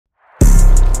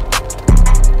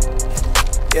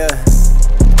Yeah.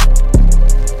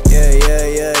 Yeah.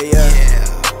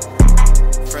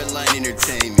 Frontline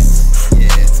Entertainment.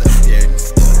 Yeah, it's up there and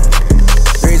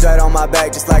stuff. Breeze right on my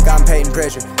back just like I'm Payton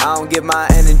Pritchard. I don't give my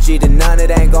energy to none,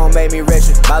 it ain't gon' make me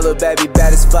richer. My little baby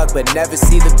bad as fuck, but never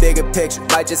see the bigger picture.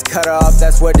 Might just cut her off,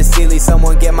 that's where the Sealy.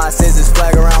 Someone get my scissors,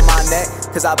 flag around my neck,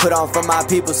 cause I put on for my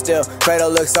people still.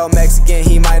 Fredo looks so Mexican,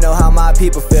 he might know how my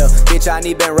people feel. Bitch, I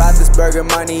need Ben Roethlisberger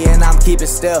money and I'm keeping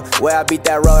still. Where I beat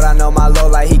that road, I know my low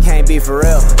like he can't be for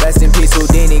real. Rest in peace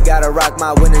Houdini, gotta rock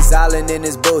my Winners Island in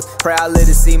his booth. Proudly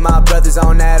to see my brothers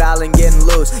on that island getting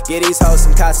loose. Get these hoes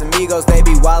some Casamigos, they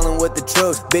be wildin' with the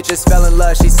truth. Bitches fell in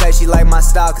love, she say she like my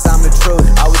style cause I'm the truth.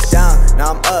 I was down,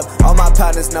 now I'm up, all my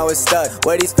partners know it's stuck.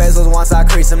 Where these Phvzes, once I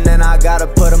crease them, then I gotta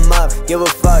put them up. Give a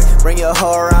fuck, bring your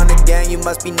hoe around the gang, you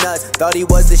must be nuts. Thought he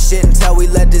was the shit until we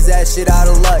let this ass shit out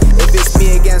of luck. If it's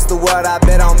me against the world, I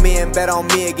bet on me and bet on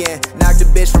me again. Knocked a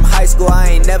bitch from high school, I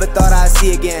ain't never thought I'd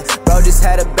see again. Bro just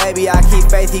had a baby, I keep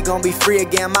faith, he gon' be free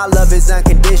again. My love is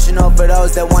unconditional for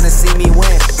those that wanna see me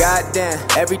win. Goddamn,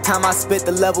 every time I spit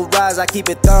the level rise, I keep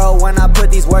it thorough when I put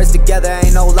these words together,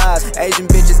 ain't no lies. Asian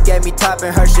bitches gave me top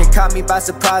and her shit caught me by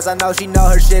surprise. I know she know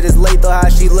her shit is lethal, how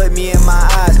she look me in my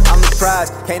eyes. I'm the prize,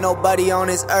 can't nobody on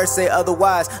this earth say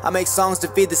otherwise. I make songs to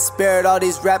feed the spirit, all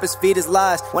these rappers feed his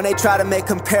lies. When they try to make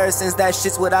comparisons, that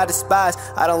shit's what I despise.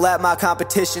 I don't let my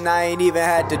competition, I ain't even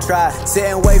had to try. Sit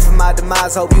and wait for my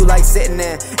demise, hope you like sitting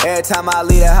in. Every time I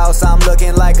leave the house, I'm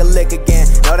looking like a lick again.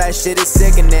 Know that shit is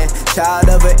sickening, child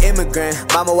of an immigrant.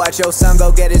 Mama watch your son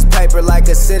go get his paper like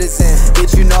a citizen.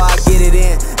 Bitch, you know I get it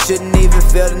in, shouldn't even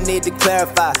feel the need to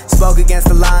clarify. Spoke against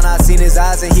the line, I seen his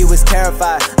eyes and he was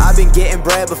terrified. I've been getting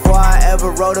bread before I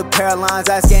ever wrote a pair of lines.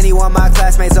 Ask anyone, my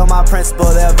classmates or my principal,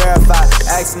 they'll verify.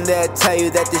 Ask them, they'll tell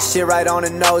you that this shit right on the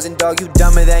nose. And dog, you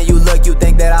dumber than you look, you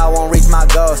think that I won't reach my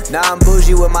goals. Now I'm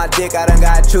bougie with my dick, I done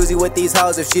got choosy with these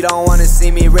hoes. If she don't wanna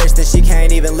see me rich, then she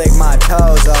can't even lick my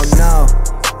toes, oh no.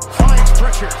 Payton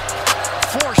Pritchard.